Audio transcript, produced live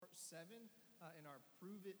WK7 in our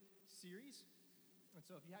Prove It series. And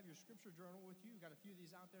so if you have your scripture journal with you, we've got a few of these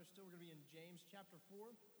out there still. We're going to be in James chapter 4.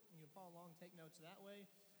 You can follow along, take notes that way.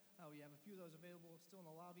 We have a few of those available still in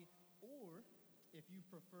the lobby. Or if you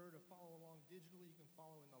prefer to follow along digitally, you can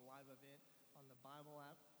follow in the live event on the Bible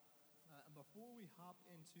app. Before we hop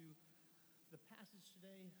into the passage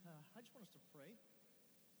today, I just want us to pray.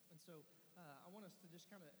 And so I want us to just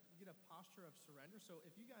kind of get a posture of surrender. So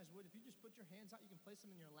if you guys would, if you just put your hands out, you can place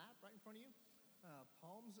them in your lap right in front of you.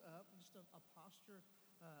 Palms up, just a posture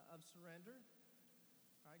of surrender.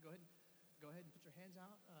 All right, go ahead and put your hands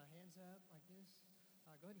out, hands up like this.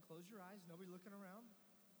 Go ahead and close your eyes. Nobody looking around.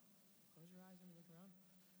 Close your eyes, nobody looking around.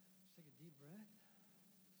 Just take a deep breath.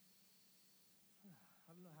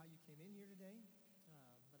 I don't know how you came in here today,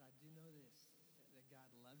 but I do know this, that God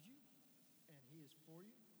loves you and He is for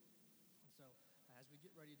you. And so as we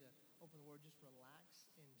get ready to open the Word, just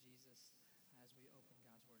relax in Jesus as we open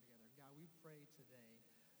God's Word together. God, we pray today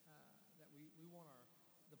that we want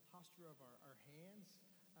the posture of our hands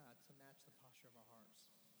to match the posture of our hearts.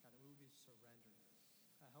 God, that we will be surrendered.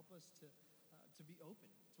 Help us to be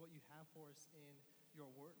open to what you have for us in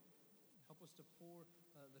your Word. Help us to pour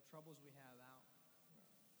the troubles we have out.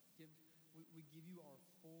 We give you our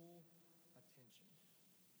full attention.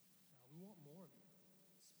 We want more of you.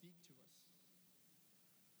 Speak to us.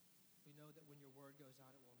 We know that when your word goes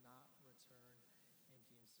out, it will not return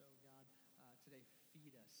empty. And so, God, today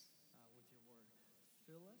feed us with your word.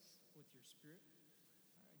 Fill us with your spirit.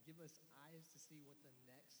 Give us eyes to see what the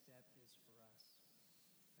next step is for us.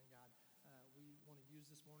 And God, we want to use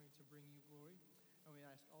this morning to bring you glory. And we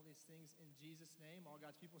ask all these things in Jesus' name. All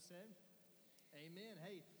God's people said, amen.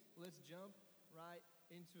 Hey, let's jump right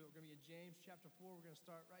into it. We're going to be in James chapter 4. We're going to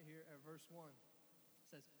start right here at verse 1. It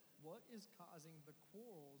says, what is causing the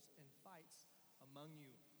quarrels and fights among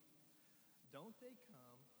you? Don't they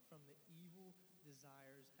come from the evil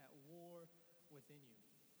desires at war within you?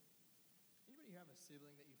 Anybody here have a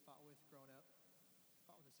sibling that you fought with growing up?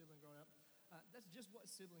 Fought with a sibling growing up? That's just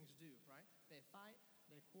what siblings do, right? They fight,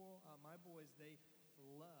 they quarrel. My boys, they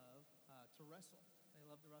love to wrestle. They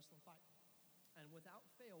love to wrestle and fight. And without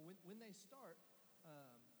fail, when they start,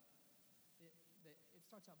 it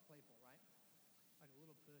starts out playful, right? Like a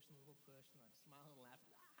little push and a smile and a laugh,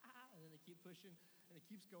 and then they keep pushing, and it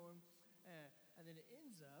keeps going, and then it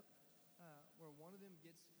ends up where one of them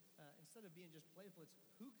gets, instead of being just playful, it's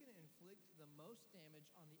who can inflict the most damage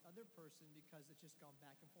on the other person because it's just gone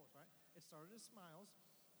back and forth, right? It started as smiles,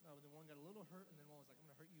 then one got a little hurt, and then one was like, I'm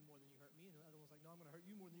going to hurt you more than you hurt me, and the other one was like, no, I'm going to hurt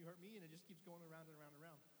you more than you hurt me, and it just keeps going around and around and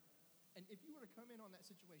around. And if you were to come in on that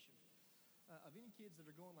situation of any kids that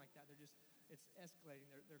are going like that, it's escalating,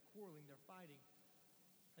 they're quarreling, they're fighting,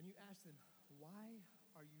 and you ask them, why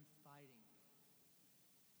are you fighting?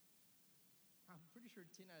 I'm pretty sure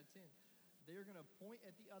 10 out of 10, they're going to point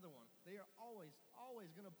at the other one. They are always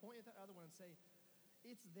going to point at the other one and say,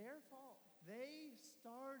 it's their fault. They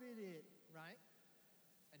started it, right?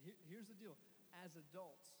 And here's the deal. As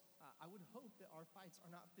adults, I would hope that our fights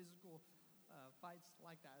are not physical fights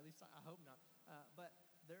like that. At least I hope not. But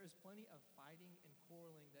there is plenty of fighting and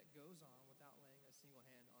quarreling that goes on without laying a single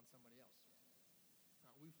hand on somebody else.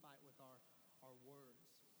 We fight with our words.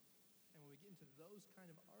 And when we get into those kind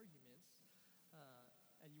of arguments,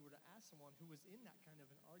 and you were to ask someone who was in that kind of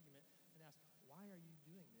an argument and ask, why are you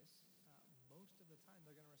doing this? Most of the time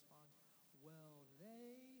they're going to respond, well,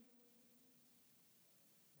 they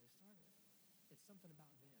started it. It's something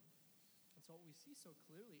about them. And so what we see so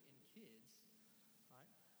clearly in kids,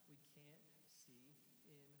 right, we can't see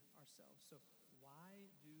in ourselves. So why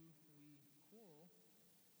do we quarrel?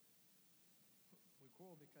 We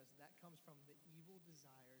quarrel because that comes from the evil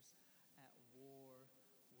desires at war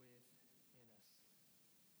within us.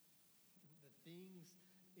 The things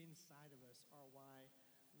inside of us are why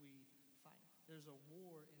we fight. There's a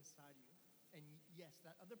war inside you. And yes,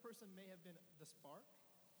 that other person may have been the spark,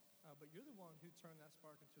 but you're the one who turned that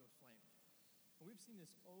spark into a flame. And we've seen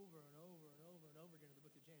this over and over and over and over again in the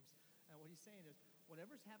book of James. And what he's saying is,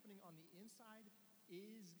 whatever's happening on the inside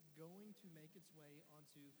is going to make its way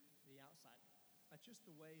onto the outside. That's just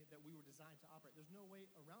the way that we were designed to operate. There's no way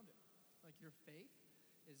around it. Like your faith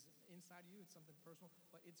is inside of you. It's something personal,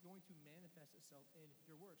 but it's going to manifest itself in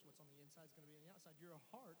your works. What's on the inside is going to be on the outside. Your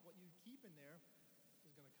heart, what you keep in there,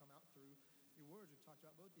 is going to come out through your words. We've talked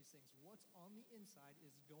about both these things. What's on the inside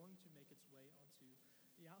is going to make its way onto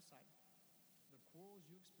the outside. The quarrels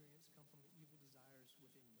you experience come from the evil desires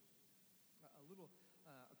within you.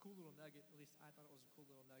 A cool little nugget, at least I thought it was a cool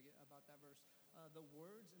little nugget about that verse. The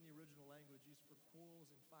words in the original language used for quarrels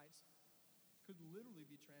and fights could literally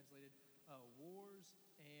be translated wars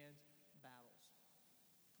and battles.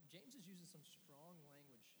 James some strong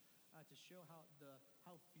language to show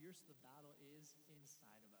how fierce the battle is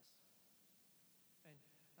inside of us. And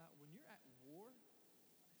when you're at war,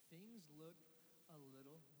 things look a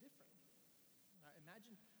little different.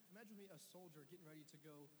 Imagine me, a soldier getting ready to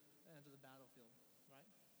go to the battlefield, right?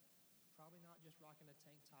 Probably not just rocking a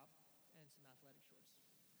tank top and some athletic shorts.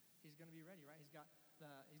 He's going to be ready, right? He's got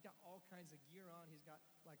all kinds of gear on. He's got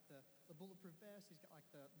like the bulletproof vest. He's got like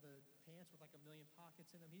the pants with like a million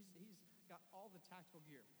pockets in them. He's got all the tactical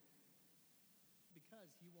gear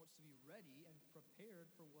because he wants to be ready and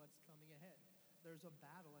prepared for what's coming ahead. There's a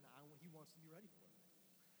battle, and he wants to be ready for it.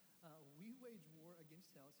 We wage war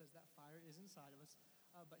against hell. It says that fire is inside of us.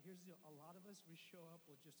 But here's the deal. A lot of us, we show up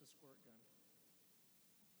with just a squirt gun.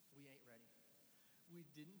 We ain't ready. We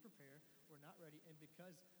didn't prepare. We're not ready. And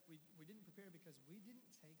because we didn't prepare because we didn't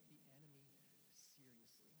take the enemy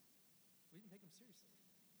seriously. We didn't take him seriously.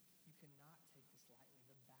 You cannot take this lightly.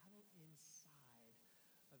 The battle inside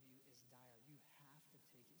of you is dire. You have to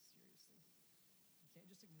take it seriously. You can't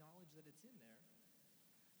just acknowledge that it's in there.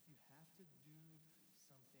 You have to do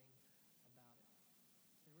something about it.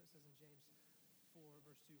 Here's what it says in James 4,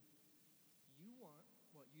 verse 2. You want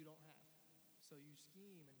what you don't have, so you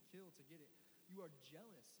scheme and kill to get it. You are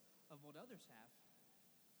jealous of what others have,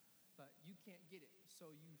 but you can't get it,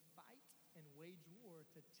 so you fight and wage war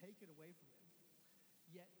to take it away from them.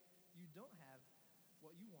 Yet you don't have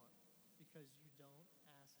what you want because you don't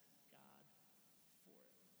ask God for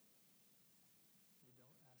it. You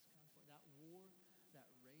don't ask God for it. That war that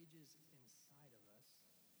rages inside of us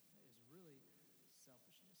is really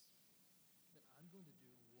selfishness. That I'm going to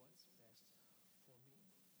do what's best for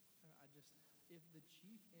me. If the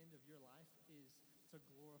chief end of your life is to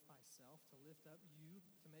glorify self, to lift up you,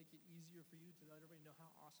 to make it easier for you to let everybody know how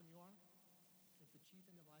awesome you are, if the chief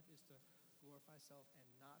end of life is to glorify self and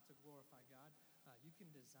not to glorify God, you can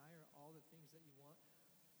desire all the things that you want,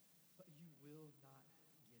 but you will not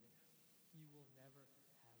get it. You will never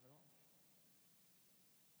have it all.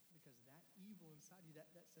 Because that evil inside you, that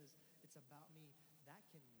says it's about me, that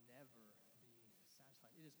can never be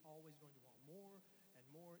satisfied. It is always going to want more and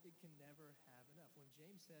more. It can never have enough. When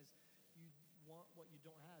James says you want what you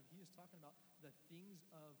don't have, he is talking about the things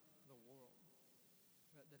of the world.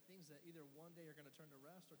 The things that either one day are going to turn to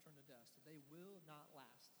rust or turn to dust. They will not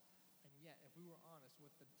last. And yet, if we were honest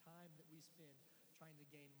with the time that we spend trying to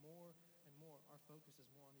gain more and more, our focus is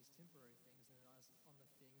more on these temporary things than it is on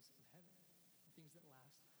the things of heaven, the things that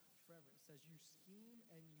last forever. It says you scheme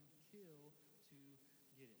and you kill to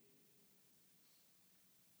get it.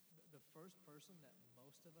 The first person that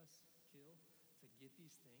most of us kill to get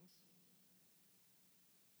these things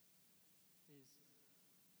is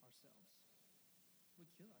ourselves. We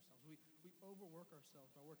kill ourselves. We overwork ourselves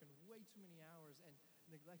by working way too many hours and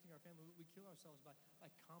neglecting our family. We kill ourselves by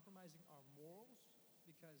compromising our morals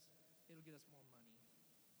because it'll get us more money.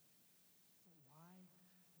 Why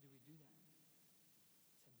do we do that?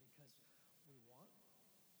 Because we want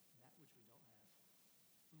that which we don't have.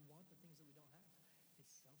 We want the things that we don't have.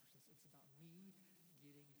 It's selfishness. It's about me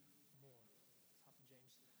getting more. Top of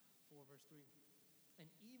James 4, verse 3. And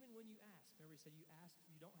even when you ask, remember he said you ask,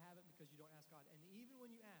 you don't have it because you don't ask God. And even when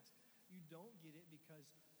you ask, you don't get it because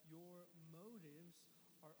your motives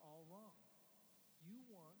are all wrong. You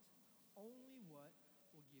want only what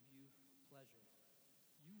will give you pleasure.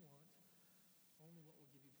 You want only what will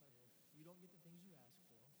give you pleasure. You don't get the things you ask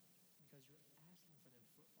for because you're asking for them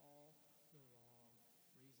for all the wrong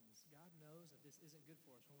reasons. God knows that this isn't good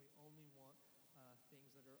for us when we only want things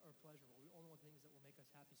that are pleasurable. We only want things that will make us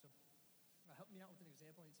happy. So help me out with an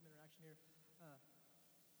example. I need some interaction here.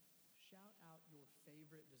 Shout out your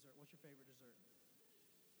favorite dessert. What's your favorite dessert?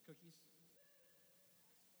 Cookies?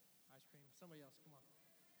 Ice cream? Somebody else, come on.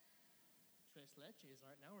 Tres leches,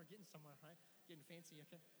 all right? Now we're getting somewhere, right? Getting fancy,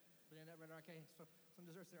 okay? Okay, so some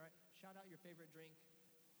desserts there, all right? Shout out your favorite drink.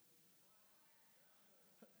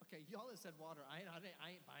 Okay, y'all that said water, I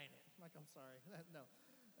ain't buying it. Like, I'm sorry. No.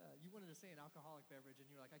 You wanted to say an alcoholic beverage, and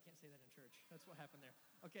you were like, I can't say that in church. That's what happened there.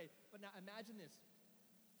 Okay, but now imagine this.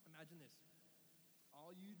 Imagine this. All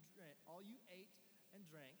you ate and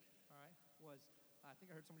drank, all right, was, I think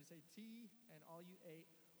I heard somebody say tea, and all you ate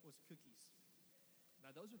was cookies. Now,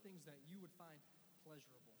 those are things that you would find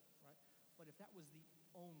pleasurable, right? But if that was the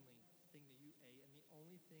only thing that you ate and the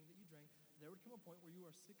only thing that you drank, there would come a point where you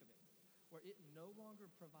are sick of it, where it no longer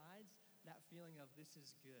provides that feeling of this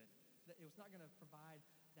is good. That it was not going to provide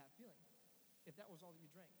that feeling if that was all that you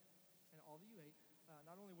drank and all that you ate.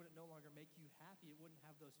 Not only would it no longer make you happy, it wouldn't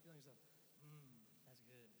have those feelings of, that's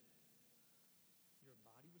good. Your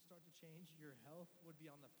body would start to change. Your health would be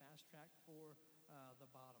on the fast track for the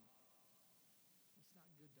bottom. It's not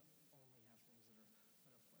good to only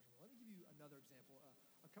another example.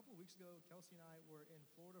 A couple of weeks ago, Kelsey and I were in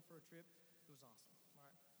Florida for a trip. It was awesome, all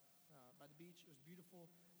right? By the beach, it was beautiful.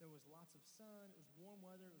 There was lots of sun. It was warm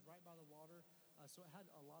weather. It was right by the water, so it had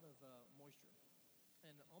a lot of moisture.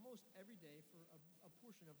 And almost every day, for a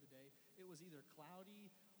portion of the day, it was either cloudy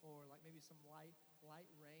or like maybe some light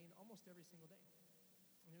rain. Almost every single day.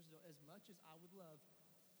 And here's the deal: as much as I would love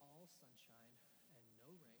all sunshine and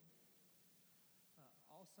no rain,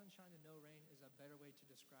 all sunshine and no rain is a better way to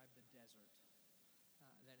describe the desert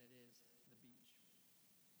than it is the beach.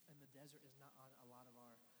 And the desert is not on a lot of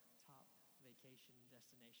our top vacation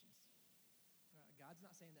destinations. God's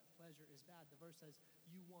not saying that pleasure is bad. The verse says,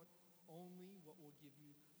 you want only what will give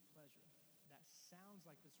you pleasure. That sounds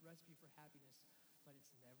like this recipe for happiness, but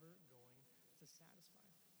it's never going to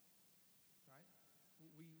satisfy. Right?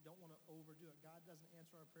 We don't want to overdo it. God doesn't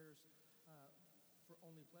answer our prayers for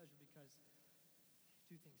only pleasure because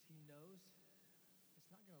two things. He knows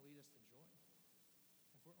it's not going to lead us to joy.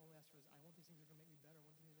 If we're only asking for this, I want these things that are going to make me better. I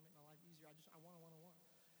want these things that are going to make my life easier. I want.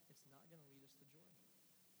 It's not going to lead us to joy.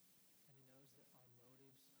 And he knows that our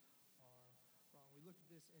motives are wrong. We looked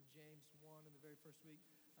at this in James 1 in the very first week.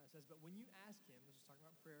 It says, but when you ask him, this is talking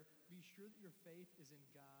about prayer, be sure that your faith is in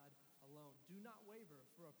God alone. Do not waver,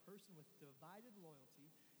 for a person with divided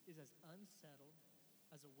loyalty is as unsettled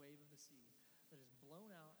as a wave of the sea that is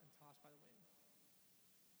blown out and tossed by the wind.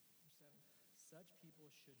 Verse 7, such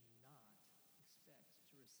people should not expect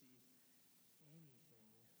to receive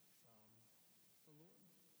anything from the Lord.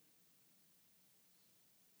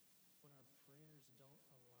 When our prayers don't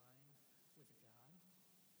align with God,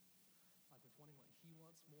 like with wanting what he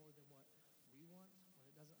wants more than what we want, when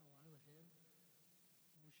it doesn't align with him,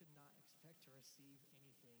 we should not expect to receive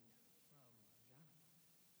anything from God.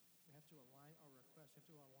 We have to align our requests. We have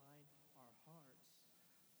to align our hearts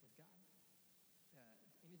with God.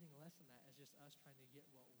 Anything less than that is just us trying to get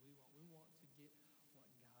what we want. We want to get what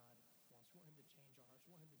God wants. We want him to change our hearts.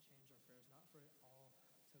 We want him to change our prayers, not for it all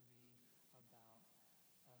to be about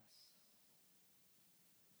us.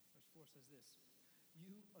 Verse 4 says this,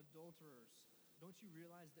 you adulterers, don't you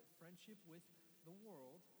realize that friendship with the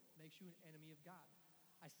world makes you an enemy of God?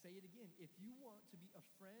 I say it again, if you want to be a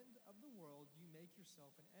friend of the world, you make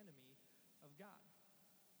yourself an enemy of God.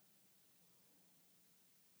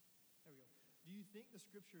 There we go. Do you think the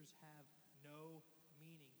scriptures have no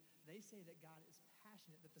meaning? They say that God is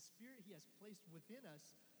passionate, that the spirit he has placed within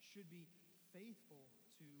us should be faithful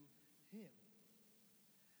to him.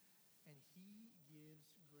 And he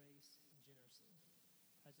gives grace generously.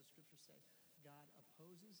 As the scriptures say, God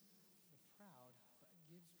opposes the proud, but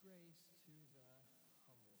gives grace to the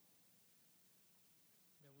humble.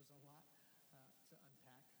 There was a lot to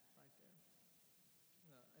unpack right there.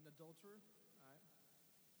 An adulterer,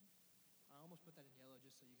 I almost put that in yellow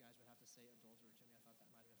just so you guys would have to say adulterer to me. I thought that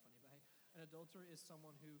might have been funny. But hey, an adulterer is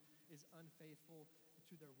someone who is unfaithful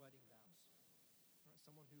to their wedding vows. Right?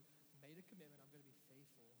 Someone who made a commitment, I'm going to be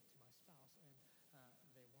faithful to my spouse, and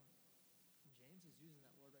they weren't. And James is using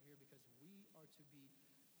that word right here because we are to be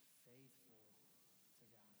faithful to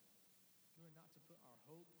God. We are not to put our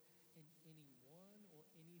hope in anyone or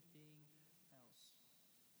anything else.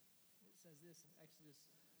 It says this in Exodus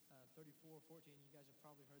 34:14. You guys have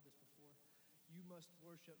probably heard this before. You must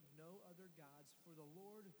worship no other gods, for the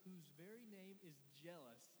Lord, whose very name is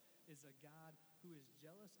jealous, is a God who is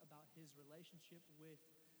jealous about his relationship with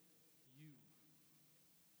you.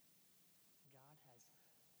 God has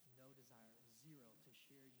no desire, zero, to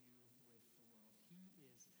share you with the world. He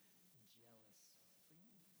is jealous for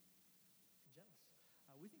you. Jealous.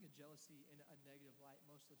 We think of jealousy in a negative light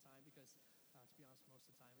most of the time because, to be honest, most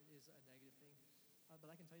of the time it is a negative thing. But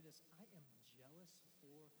I can tell you this, I am jealous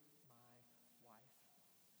for my wife.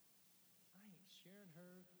 I ain't sharing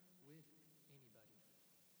her with anybody.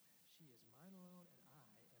 She is mine alone and I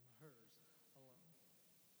am hers alone.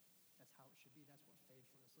 That's how it should be. That's what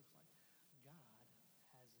faithfulness looks like. God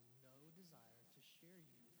has no desire to share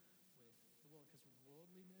you with the world because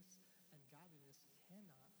worldliness and godliness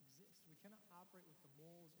cannot exist. We cannot operate with the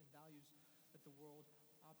morals and values that the world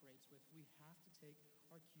operates with. We have to take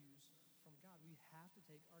our cues from God. We have to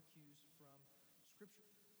take our cues from Scripture.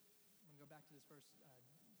 I'm going to go back to this verse 5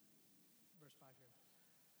 here.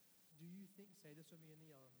 Do you think, say this with me in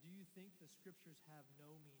the yellow, do you think the Scriptures have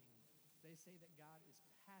no meaning? They say that God is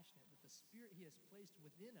passionate, that the Spirit he has placed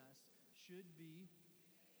within us should be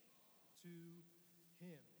to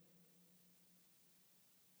him.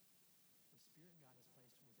 The Spirit God has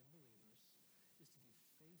placed within believers is to be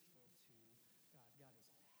faithful to God. God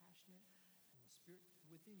is passionate, and the Spirit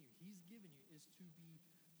within you, he's given you, is to be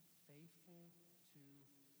faithful to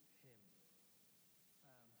him.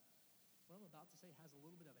 What I'm I'm about to say has a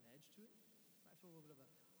little bit of an edge to it. Might feel a little bit of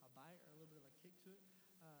a bite or a little bit of a kick to it.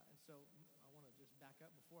 And so I want to just back up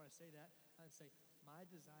before I say that and say my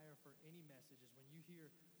desire for any message is when you hear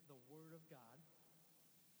the Word of God,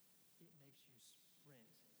 it makes you sprint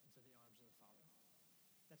into the arms of the Father.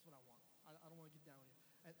 That's what I want. I don't want to get down on you.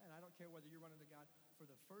 And I don't care whether you're running to God for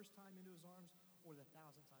the first time into his arms or the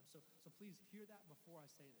 1,000th time. So please hear that before I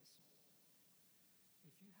say this.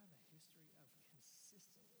 If you have a history of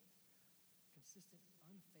consistent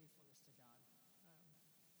unfaithfulness to God,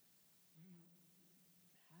 you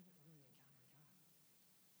haven't really encountered God.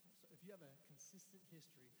 So if you have a consistent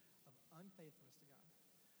history of unfaithfulness to God,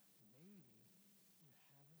 maybe you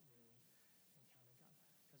haven't really encountered God.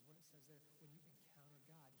 Because when it says there, when you encounter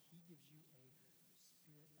God, he gives you a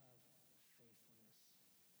spirit of faithfulness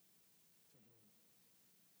to him.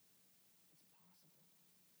 It's possible.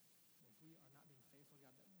 If we are not being faithful to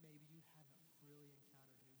God, that maybe you haven't really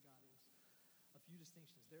encountered who God is. A few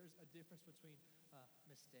distinctions. There's a difference between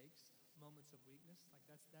mistakes, moments of weakness. Like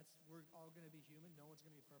that's we're all going to be human. No one's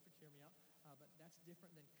going to be perfect. Hear me out. But that's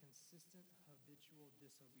different than consistent, habitual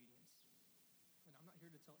disobedience. And I'm not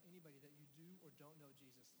here to tell anybody that you do or don't know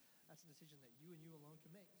Jesus. That's a decision that you and you alone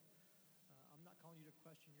can make. I'm not calling you to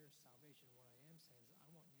question your salvation. What I am saying is I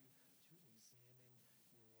want you to examine your life.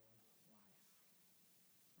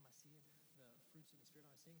 Am I seeing the fruits of the Spirit?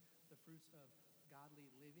 Am I seeing the fruits of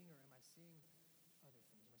godly living, or am I seeing other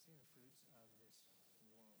things? Am I seeing the fruits of this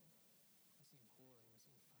world? Am I seeing quarreling? Am I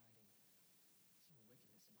seeing fighting? Am I seeing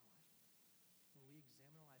wickedness in my life? When we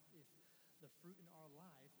examine our life, if the fruit in our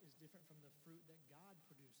life is different from the fruit that God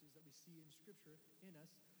produces, that we see in Scripture in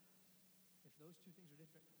us, if those two things are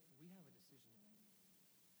different, we have a decision to make.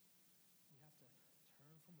 You have to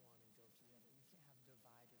turn from one and go to the other. You can't have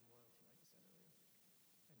divided loyalty, like I said earlier.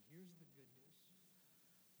 And here's the good news.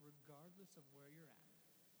 Regardless of where you're at,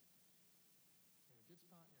 you're in a good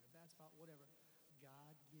spot, you're in a bad spot, whatever,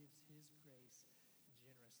 God gives his grace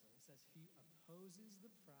generously. It says he opposes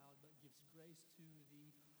the proud but gives grace to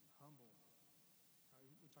the humble.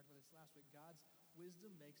 We talked about this last week. God's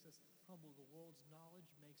wisdom makes us humble. The world's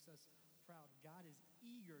knowledge makes us proud. God is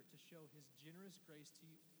eager to show his generous grace to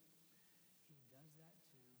you. He does that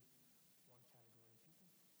to one category of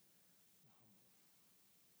people, the humble.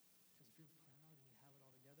 Because if you're proud and you have it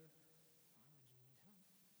all together, why would you need help?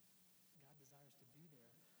 God desires to be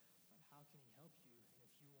there, but how can he help you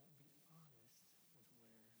if you won't be honest with where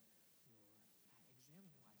you're at?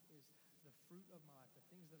 Examine your life. Is the fruit of my life, the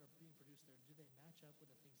things that are being produced there, do they match up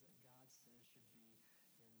with the things that God says should be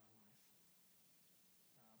in my life?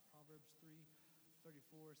 Proverbs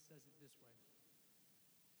 3:34 says it this way.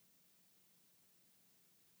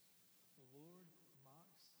 The Lord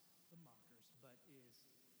mocks the mockers, but is...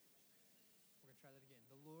 We're going to try that again.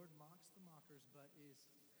 The Lord mocks the mockers, but is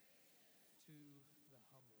to the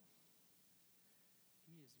humble.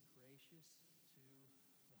 He is gracious to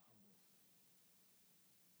the humble.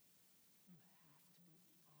 You have to be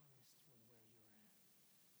honest with where you're at.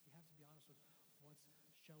 You have to be honest with what's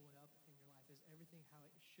showing up in your life. Is everything how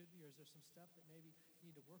it should be, or is there some stuff that maybe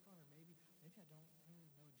you need to work on, or maybe I don't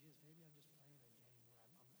really know Jesus. Maybe I'm just playing a game where I'm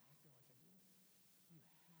acting like I do. You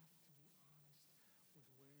have to be honest with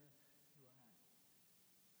where you are at.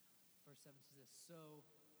 Verse 7 says this. So,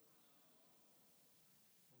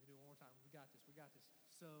 we're going to do it one more time. We got this.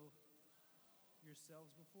 So,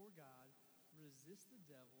 yourselves before God, resist the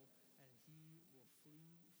devil, and he will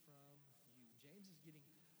flee from you. James is getting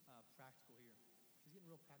practical here. He's getting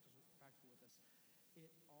real practical with us. It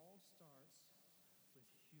all starts with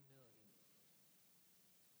humility.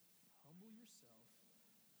 Humble yourself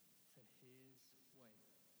to his way.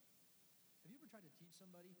 Have you ever tried to teach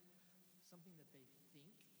somebody something that they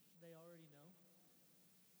think they already know?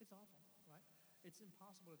 It's awful, right? It's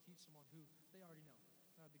impossible to teach someone who they already know.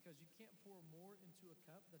 Because you can't pour more into a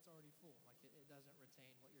cup that's already full. Like it doesn't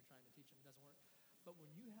retain what you're trying to teach them. It doesn't work. But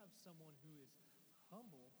when you have someone who is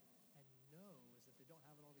humble and knows that they don't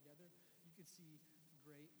have it all together, you can see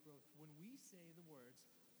great growth. When we say the words,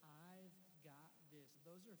 I've got this,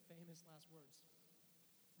 those are famous last words.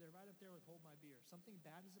 They're right up there with hold my beer. Something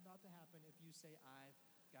bad is about to happen if you say, I've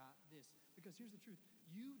got this. Because here's the truth.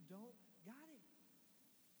 You don't got it.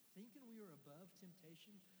 Thinking we are above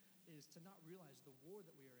temptation is to not realize the war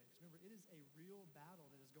that we are in. Because remember, it is a real battle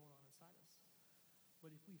that is going on inside us.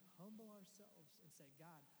 But if we humble ourselves and say,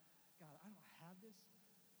 God, I don't have this,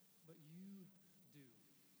 but you do.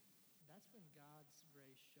 That's when God's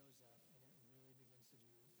grace shows up and it really begins to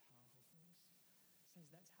do powerful things. It says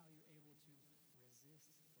that's how you're able to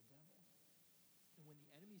resist the devil. And when the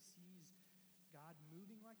enemy sees God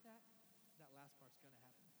moving like that, that last part's going to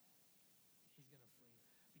happen. He's going to flee.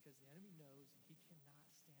 Because the enemy knows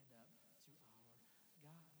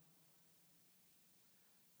God.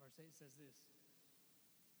 Verse 8 says this,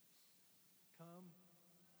 come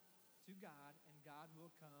to God, and God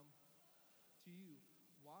will come to you.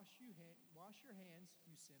 Wash your hands,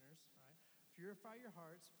 you sinners, right? Purify your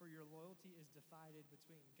hearts, for your loyalty is divided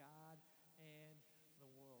between God and the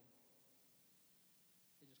world.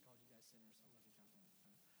 They just called you guys sinners. I don't know if you count that.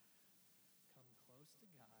 Right? Come close to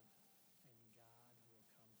God, and God will come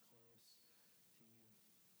close to you.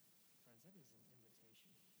 Friends, that is an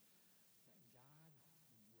invitation that God wants.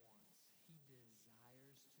 He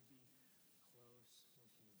desires to be close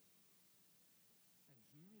with you. And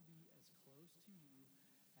he will be as close to you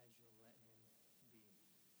as you'll let him be.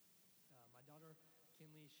 My daughter,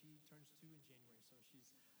 Kinley, she turns 2 in January, so she's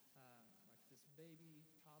like this baby,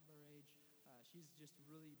 toddler age. She's just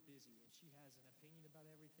really busy, and she has an opinion about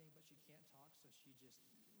everything, but she can't talk, so she just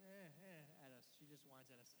at us. She just whines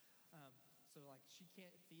at us. So like she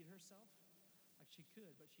can't feed herself. Like she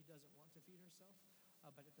could, but she doesn't want to feed herself.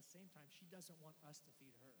 But at the same time, she doesn't want us to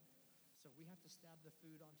feed her. So we have to stab the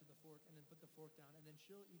food onto the fork and then put the fork down, and then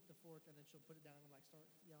she'll eat the fork, and then she'll put it down and like start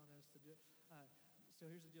yelling at us to do it. So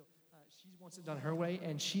here's the deal. She wants it done her way,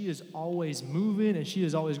 and she is always moving, and she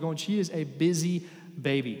is always going. She is a busy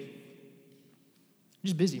baby.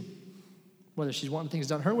 Just busy. Whether she's wanting things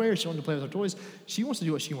done her way or she wants to play with her toys, she wants to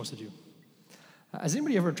do what she wants to do. Has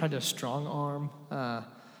anybody ever tried to strong arm?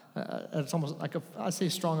 It's almost like I say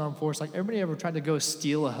strong arm force. Like everybody ever tried to go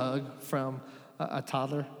steal a hug from a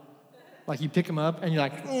toddler? Like you pick them up and you're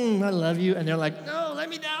like, I love you. And they're like, no, let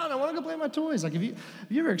me down. I want to go play with my toys. Like have you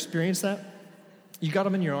ever experienced that? You got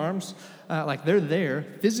them in your arms. Like they're there.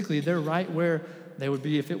 Physically, they're right where they would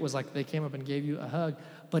be if it was like they came up and gave you a hug.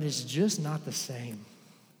 But it's just not the same,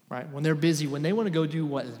 right? When they're busy, when they want to go do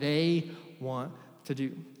what they want to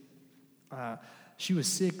do. She was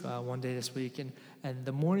sick one day this week, and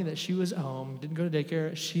the morning that she was home, didn't go to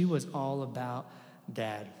daycare, she was all about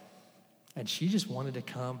Dad. And she just wanted to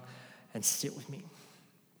come and sit with me.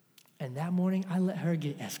 And that morning, I let her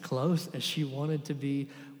get as close as she wanted to be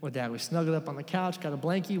with Dad. We snuggled up on the couch, got a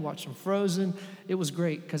blankie, watched some Frozen. It was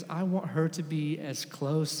great because I want her to be as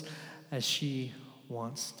close as she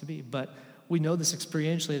wants to be. But we know this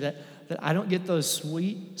experientially that I don't get those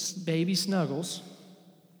sweet baby snuggles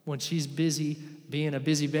when she's busy being a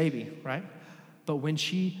busy baby, right? But when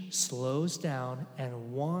she slows down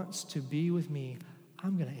and wants to be with me,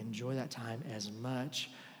 I'm going to enjoy that time as much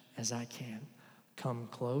as I can. Come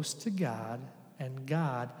close to God, and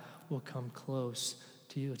God will come close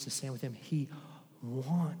to you. It's the same with him. He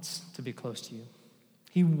wants to be close to you.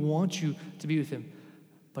 He wants you to be with him,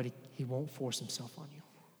 but he won't force himself on you.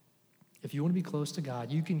 If you want to be close to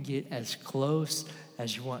God, you can get as close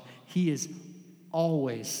as you want. He is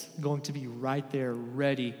always going to be right there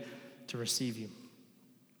ready to receive you.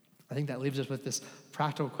 I think that leaves us with this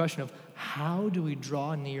practical question of how do we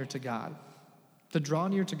draw near to God? To draw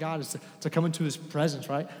near to God is to come into his presence,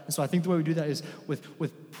 right? And so I think the way we do that is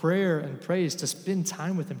with prayer and praise, to spend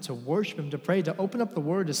time with him, to worship him, to pray, to open up the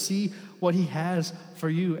word, to see what he has for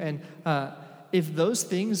you. And if those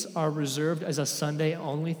things are reserved as a Sunday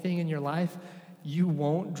only thing in your life, you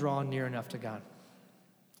won't draw near enough to God.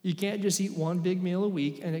 You can't just eat one big meal a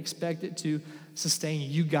week and expect it to sustain you.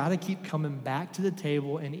 You got to keep coming back to the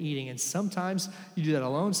table and eating. And sometimes you do that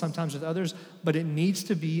alone, sometimes with others, but it needs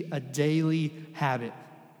to be a daily habit.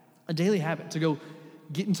 A daily habit to go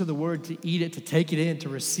get into the word, to eat it, to take it in, to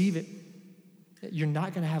receive it. You're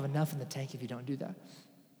not going to have enough in the tank if you don't do that.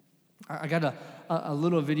 I got a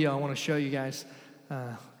little video I want to show you guys.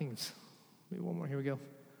 I think it's maybe one more. Here we go.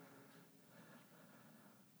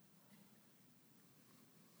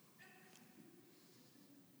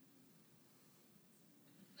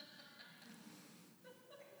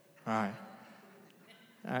 All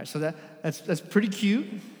right, so that's pretty cute.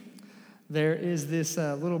 There is this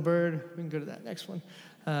little bird. We can go to that next one.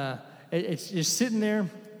 It's just sitting there,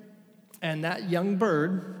 and that young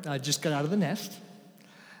bird just got out of the nest,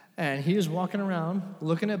 and he was walking around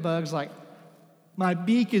looking at bugs like, my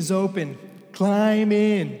beak is open, climb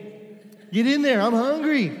in, get in there, I'm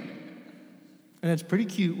hungry. And it's pretty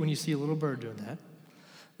cute when you see a little bird doing that.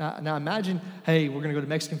 Now imagine, hey, we're going to go to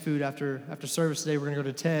Mexican food after service today. We're going to go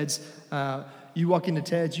to Ted's. You walk into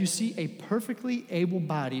Ted's, you see a perfectly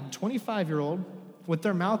able-bodied 25-year-old with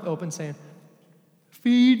their mouth open saying,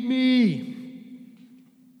 feed me.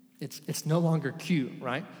 It's no longer cute,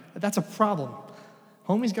 right? That's a problem.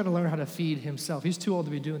 Homie's got to learn how to feed himself. He's too old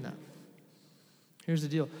to be doing that. Here's the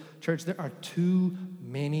deal. Church, there are too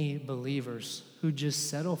many believers who just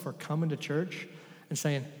settle for coming to church and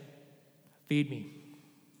saying, feed me.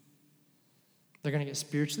 They're going to get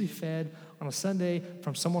spiritually fed on a Sunday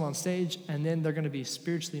from someone on stage, and then they're going to be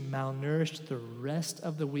spiritually malnourished the rest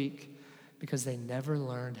of the week because they never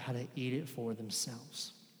learned how to eat it for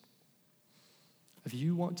themselves. If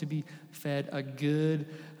you want to be fed a good,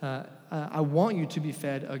 I want you to be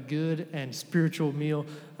fed a good and spiritual meal,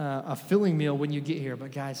 a filling meal when you get here.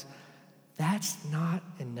 But guys, that's not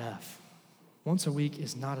enough. Once a week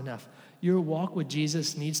is not enough. Your walk with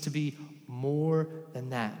Jesus needs to be more than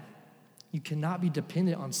that. You cannot be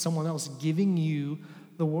dependent on someone else giving you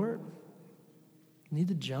the word. You need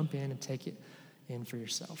to jump in and take it in for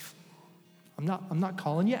yourself. I'm not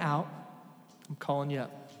calling you out. I'm calling you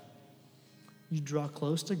up. You draw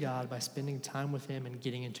close to God by spending time with him and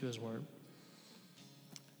getting into his word.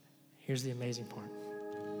 Here's the amazing part.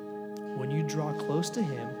 When you draw close to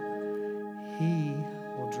him, he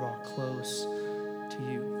will draw close to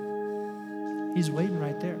you. He's waiting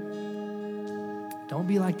right there. Don't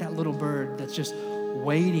be like that little bird that's just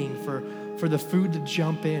waiting for the food to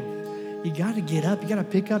jump in. You got to get up. You got to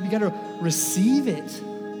pick up. You got to receive it.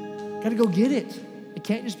 You got to go get it. It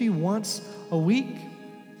can't just be once a week.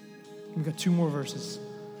 We've got 2 more verses.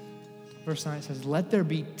 Verse 9 says, "Let there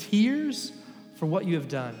be tears for what you have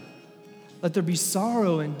done. Let there be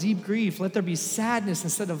sorrow and deep grief. Let there be sadness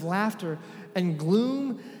instead of laughter and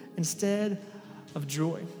gloom instead of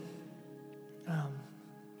joy."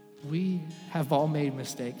 We have all made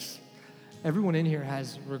mistakes. Everyone in here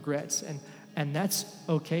has regrets, and that's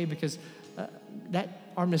okay because that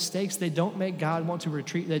our mistakes, they don't make God want to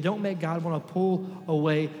retreat. They don't make God want to pull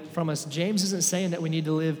away from us. James isn't saying that we need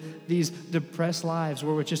to live these depressed lives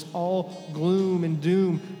where it's just all gloom and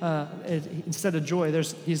doom instead of joy.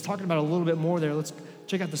 He's talking about a little bit more there. Let's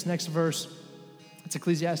check out this next verse. It's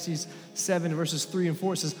Ecclesiastes 7, verses 3 and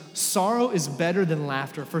 4. It says, "Sorrow is better than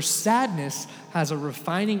laughter, for sadness has a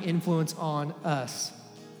refining influence on us.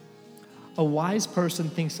 A wise person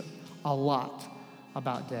thinks a lot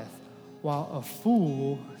about death, while a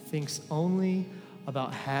fool thinks only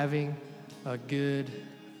about having a good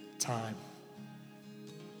time."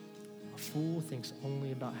 A fool thinks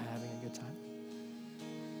only about having a good time.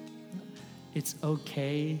 It's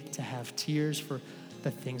okay to have tears for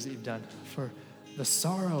the things that you've done, for the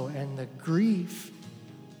sorrow and the grief.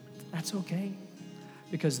 That's okay,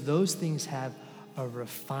 because those things have a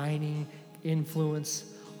refining influence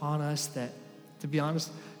on us that, to be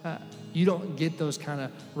honest, you don't get those kind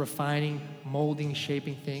of refining, molding,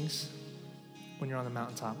 shaping things when you're on the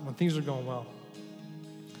mountaintop, when things are going well.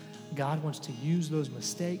 God wants to use those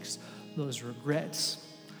mistakes, those regrets,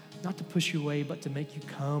 not to push you away, but to make you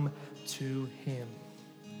come to him.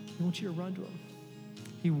 He wants you to run to him.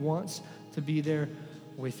 He wants to be there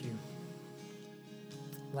with you.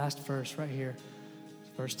 Last verse right here,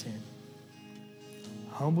 verse 10.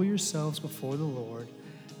 "Humble yourselves before the Lord,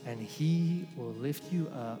 and he will lift you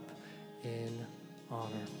up in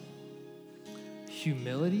honor."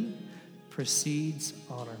 Humility precedes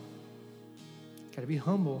honor. Got to be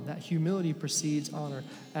humble. That humility precedes honor.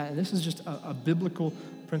 And this is just a biblical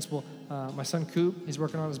principle. My son Coop, he's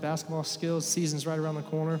working on his basketball skills. Season's right around the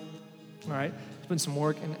corner. All right, he's putting some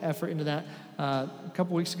work and effort into that. A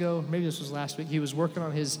couple weeks ago, maybe this was last week, he was working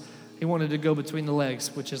on he wanted to go between the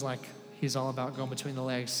legs, which is like, he's all about going between the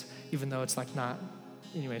legs, even though it's like not.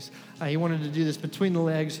 Anyways, he wanted to do this between the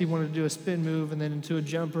legs. He wanted to do a spin move and then into a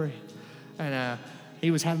jumper, and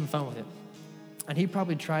he was having fun with it. And he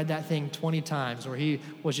probably tried that thing 20 times where he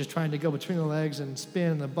was just trying to go between the legs and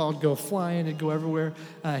spin, and the ball would go flying, it'd go everywhere.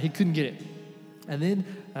 He couldn't get it. And then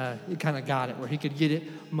he kind of got it where he could get it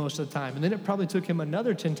most of the time. And then it probably took him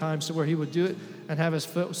another 10 times to where he would do it and have his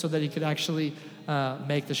foot so that he could actually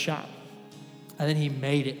make the shot. And then he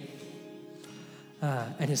made it.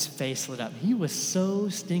 And his face lit up. He was so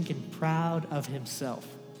stinking proud of himself.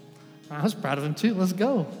 I was proud of him too. Let's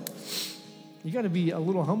go. You got to be a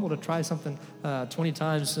little humble to try something 20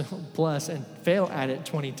 times plus and fail at it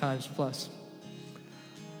 20 times plus.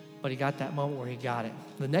 But he got that moment where he got it.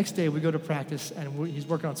 The next day we go to practice, and he's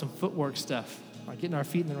working on some footwork stuff, like getting our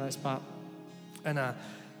feet in the right spot. And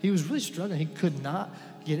he was really struggling. He could not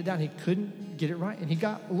get it down. He couldn't get it right. And he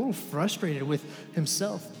got a little frustrated with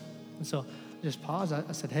himself. And so I just paused.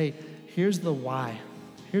 I said, "Hey, here's the why.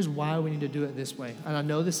 Here's why we need to do it this way. And I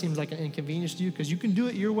know this seems like an inconvenience to you because you can do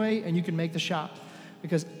it your way and you can make the shot.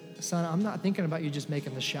 Because, son, I'm not thinking about you just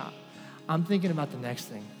making the shot. I'm thinking about the next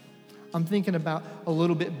thing. I'm thinking about a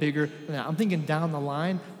little bit bigger than that. I'm thinking down the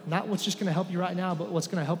line, not what's just going to help you right now, but what's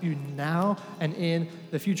going to help you now and in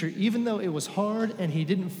the future." Even though it was hard and he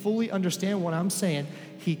didn't fully understand what I'm saying,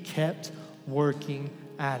 he kept working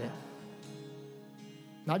at it.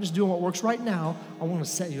 Not just doing what works right now. I want to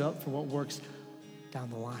set you up for what works down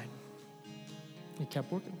the line. He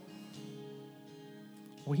kept working.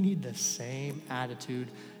 We need the same attitude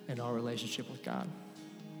in our relationship with God.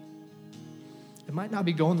 It might not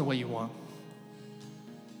be going the way you want.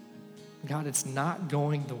 God, it's not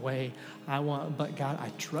going the way I want, but God,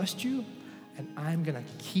 I trust you, and I'm going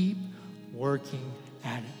to keep working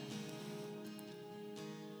at it.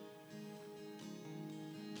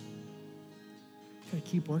 Got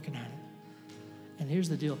to keep working at it. And here's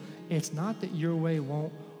the deal. It's not that your way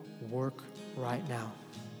won't work right now.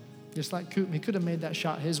 Just like Coop, he could have made that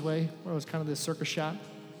shot his way, where it was kind of this circus shot.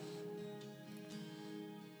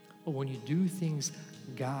 But when you do things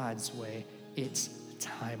God's way, it's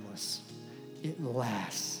timeless. It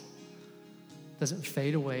lasts. It doesn't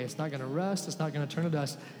fade away. It's not going to rust. It's not going to turn to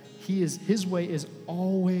dust. His way is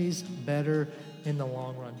always better in the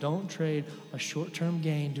long run. Don't trade a short-term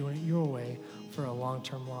gain doing it your way for a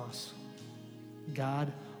long-term loss.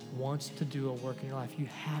 God wants to do a work in your life. You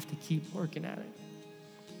have to keep working at it.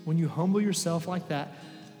 When you humble yourself like that,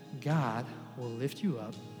 God will lift you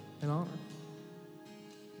up in honor.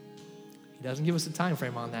 He doesn't give us a time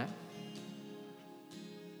frame on that.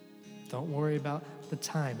 Don't worry about the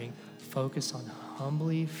timing. Focus on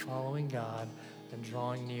humbly following God and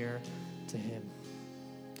drawing near to Him.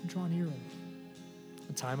 Draw near Him.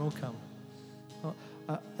 The time will come.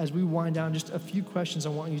 As we wind down, just a few questions I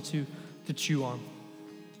want you to chew on,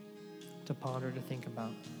 to ponder, to think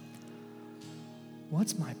about.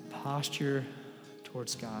 What's my posture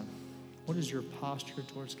towards God? What is your posture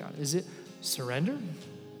towards God? Is it surrender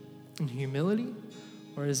and humility,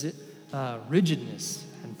 or is it rigidness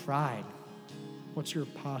and pride? What's your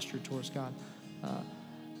posture towards God?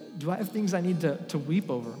 Do I have things I need to weep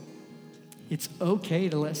over? It's okay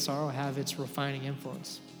to let sorrow have its refining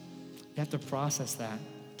influence. You have to process that.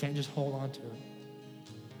 You can't just hold on to it.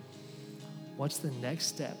 What's the next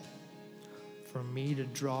step for me to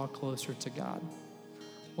draw closer to God?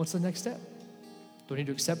 What's the next step? Do I need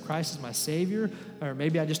to accept Christ as my Savior? Or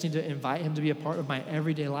maybe I just need to invite Him to be a part of my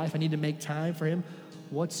everyday life. I need to make time for Him.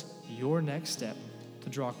 What's your next step to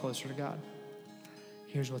draw closer to God?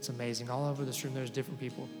 Here's what's amazing. All over this room, there's different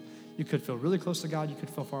people. You could feel really close to God. You could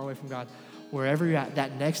feel far away from God. Wherever you're at,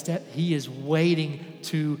 that next step, He is waiting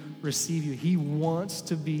to receive you. He wants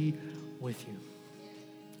to be with you.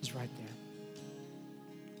 He's right there.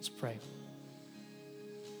 Let's pray.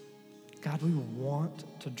 God, we want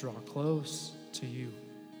to draw close to you,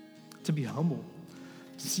 to be humble,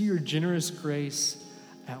 to see your generous grace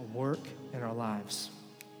at work in our lives.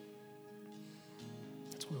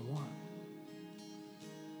 That's what we want.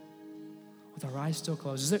 With our eyes still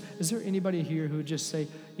closed, is there anybody here who would just say,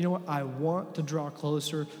 you know what, I want to draw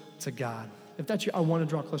closer to God? If that's you, I want to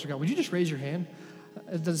draw closer to God. Would you just raise your hand?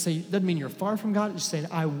 It doesn't mean you're far from God. It's just saying,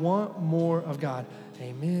 I want more of God.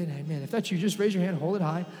 Amen, amen. If that's you, just raise your hand, hold it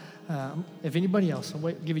high. If anybody else,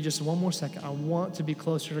 I'll give you just one more second. I want to be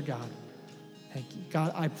closer to God. Thank you.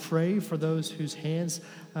 God, I pray for those whose hands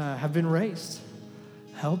have been raised.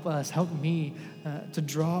 Help us, help me to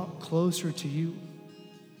draw closer to you.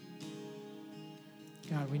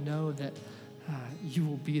 God, we know that you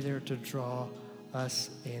will be there to draw us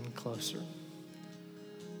in closer.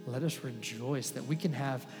 Let us rejoice that we can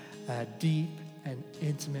have a deep and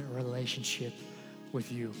intimate relationship with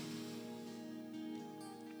you.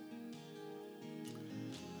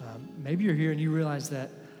 Maybe you're here and you realize that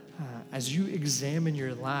as you examine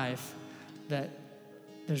your life, that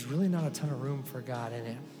there's really not a ton of room for God in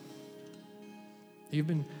it. You've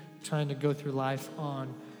been trying to go through life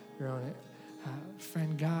on your own.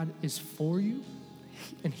 Friend, God is for you,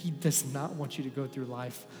 and He does not want you to go through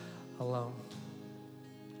life alone.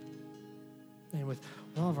 And with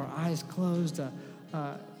all of our eyes closed,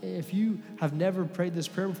 if you have never prayed this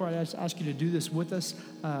prayer before, I'd ask you to do this with us.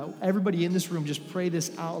 Everybody in this room, just pray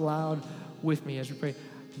this out loud with me as we pray.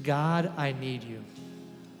 God, I need you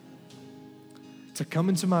to come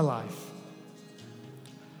into my life.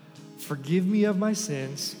 Forgive me of my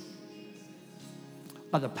sins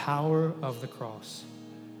by the power of the cross.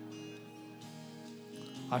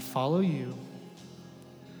 I follow you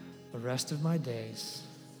the rest of my days.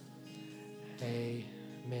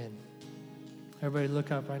 Amen. Everybody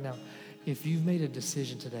look up right now. If you've made a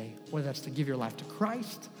decision today, whether that's to give your life to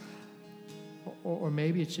Christ, or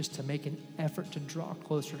maybe it's just to make an effort to draw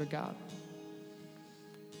closer to God,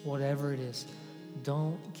 whatever it is,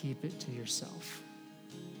 don't keep it to yourself.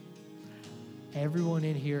 Everyone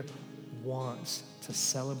in here wants to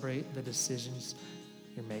celebrate the decisions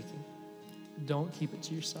you're making. Don't keep it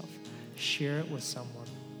to yourself. Share it with someone.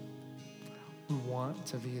 We want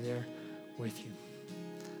to be there with you.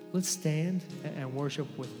 Let's stand and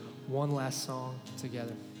worship with one last song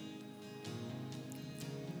together.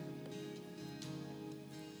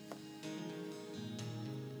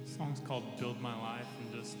 Song's called Build My Life,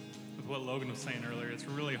 and just with what Logan was saying earlier, it's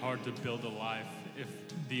really hard to build a life if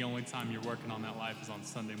the only time you're working on that life is on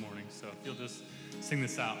Sunday morning. So if you'll just sing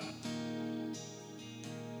this out.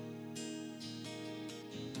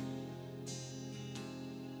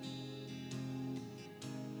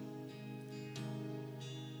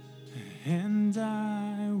 And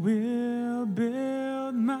I will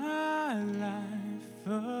build my life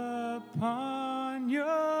upon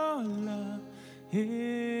your love.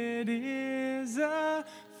 It is a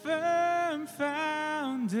firm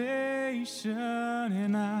foundation,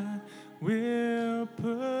 and I will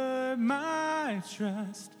put my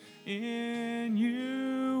trust in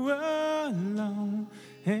you alone,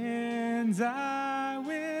 and I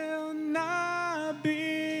will not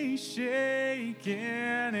be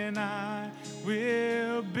shaken, and I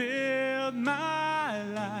will build my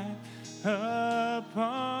life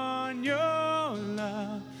upon your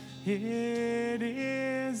love. It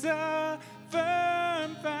is a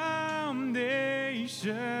firm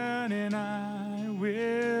foundation, and I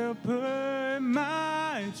will put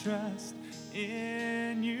my trust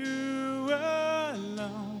in you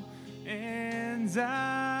alone, and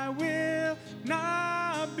I will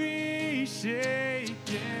not be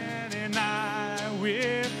shaken, and I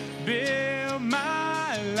will build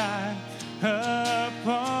my life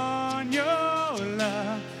upon your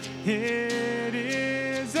love. It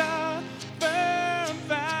is a firm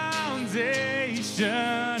foundation,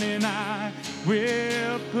 and I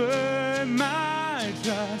will put my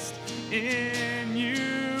trust in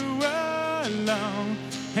you alone,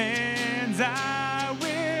 and I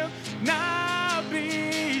will not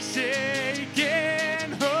be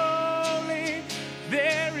shaken. Holy,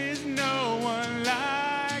 there is no one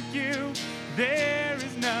like you. There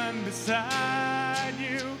is none beside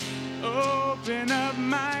you. Open up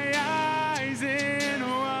my eyes in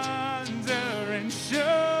wonder and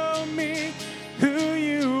show me who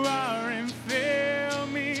you are, and fill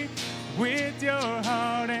me with your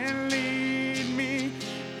heart, and lead me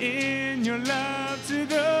in your love to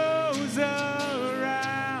those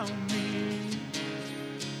around me.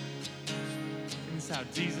 And it's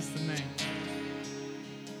out, Jesus the name.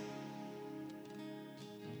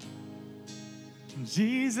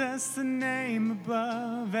 Jesus the name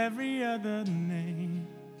above every other name.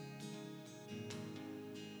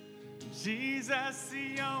 Jesus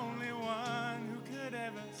the only one who could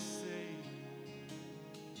ever save.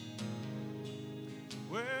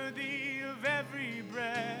 Worthy of every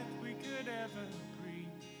breath we could ever breathe.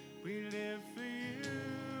 We live for you.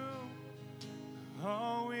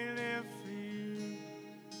 Oh, we live for you.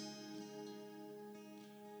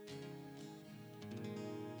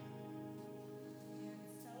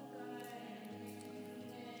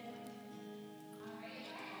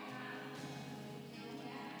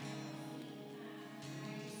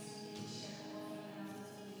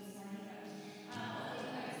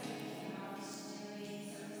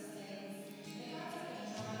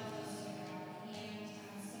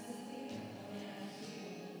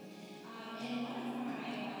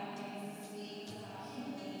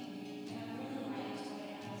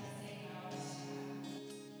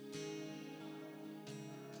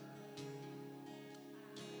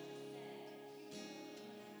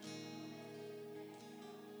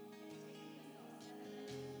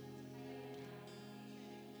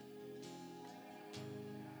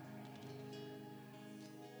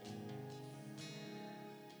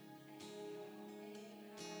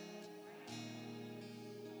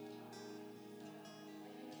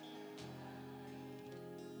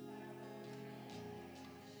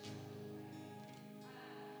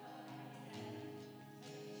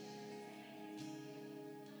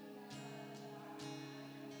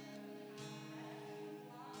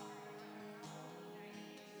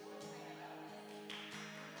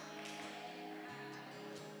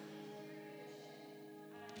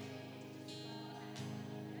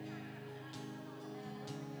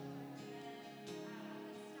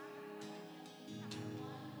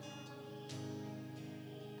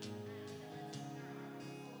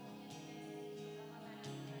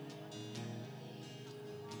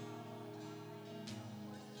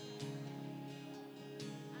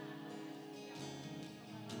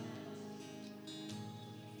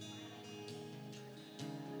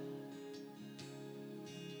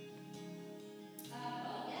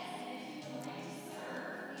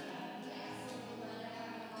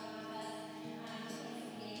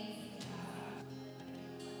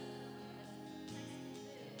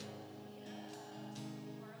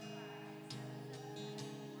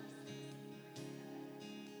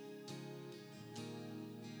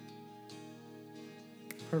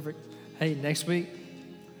 Perfect. Hey, next week,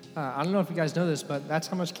 I don't know if you guys know this, but that's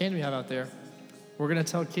how much candy we have out there. We're going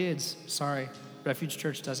to tell kids, sorry, Refuge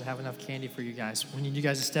Church doesn't have enough candy for you guys. We need you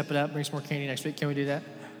guys to step it up, bring some more candy next week. Can we do that?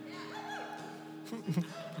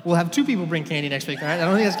 We'll have 2 people bring candy next week, all right? I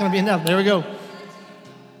don't think that's going to be enough. There we go.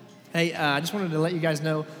 Hey, I just wanted to let you guys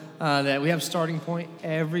know that we have Starting Point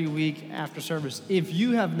every week after service. If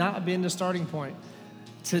you have not been to Starting Point,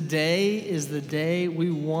 today is the day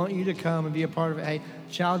we want you to come and be a part of it. Hey,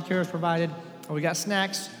 childcare is provided. We got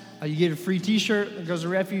snacks. You get a free T-shirt that goes to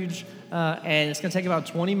Refuge, and it's going to take about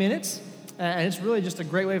 20 minutes. And it's really just a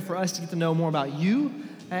great way for us to get to know more about you,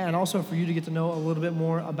 and also for you to get to know a little bit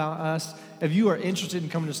more about us. If you are interested in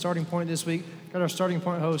coming to Starting Point this week, got our Starting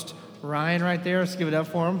Point host, Ryan, right there. Let's give it up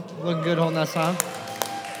for him. Looking good holding that sign.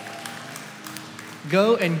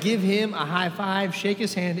 Go and give him a high five, shake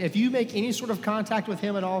his hand. If you make any sort of contact with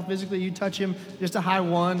him at all physically, you touch him, just a high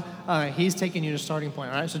one, he's taking you to Starting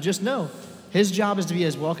Point, all right? So just know, his job is to be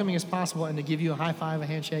as welcoming as possible and to give you a high five, a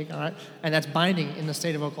handshake, all right? And that's binding in the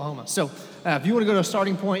state of Oklahoma. So if you want to go to a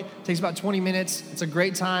Starting Point, it takes about 20 minutes. It's a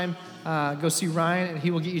great time. Go see Ryan, and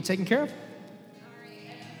he will get you taken care of.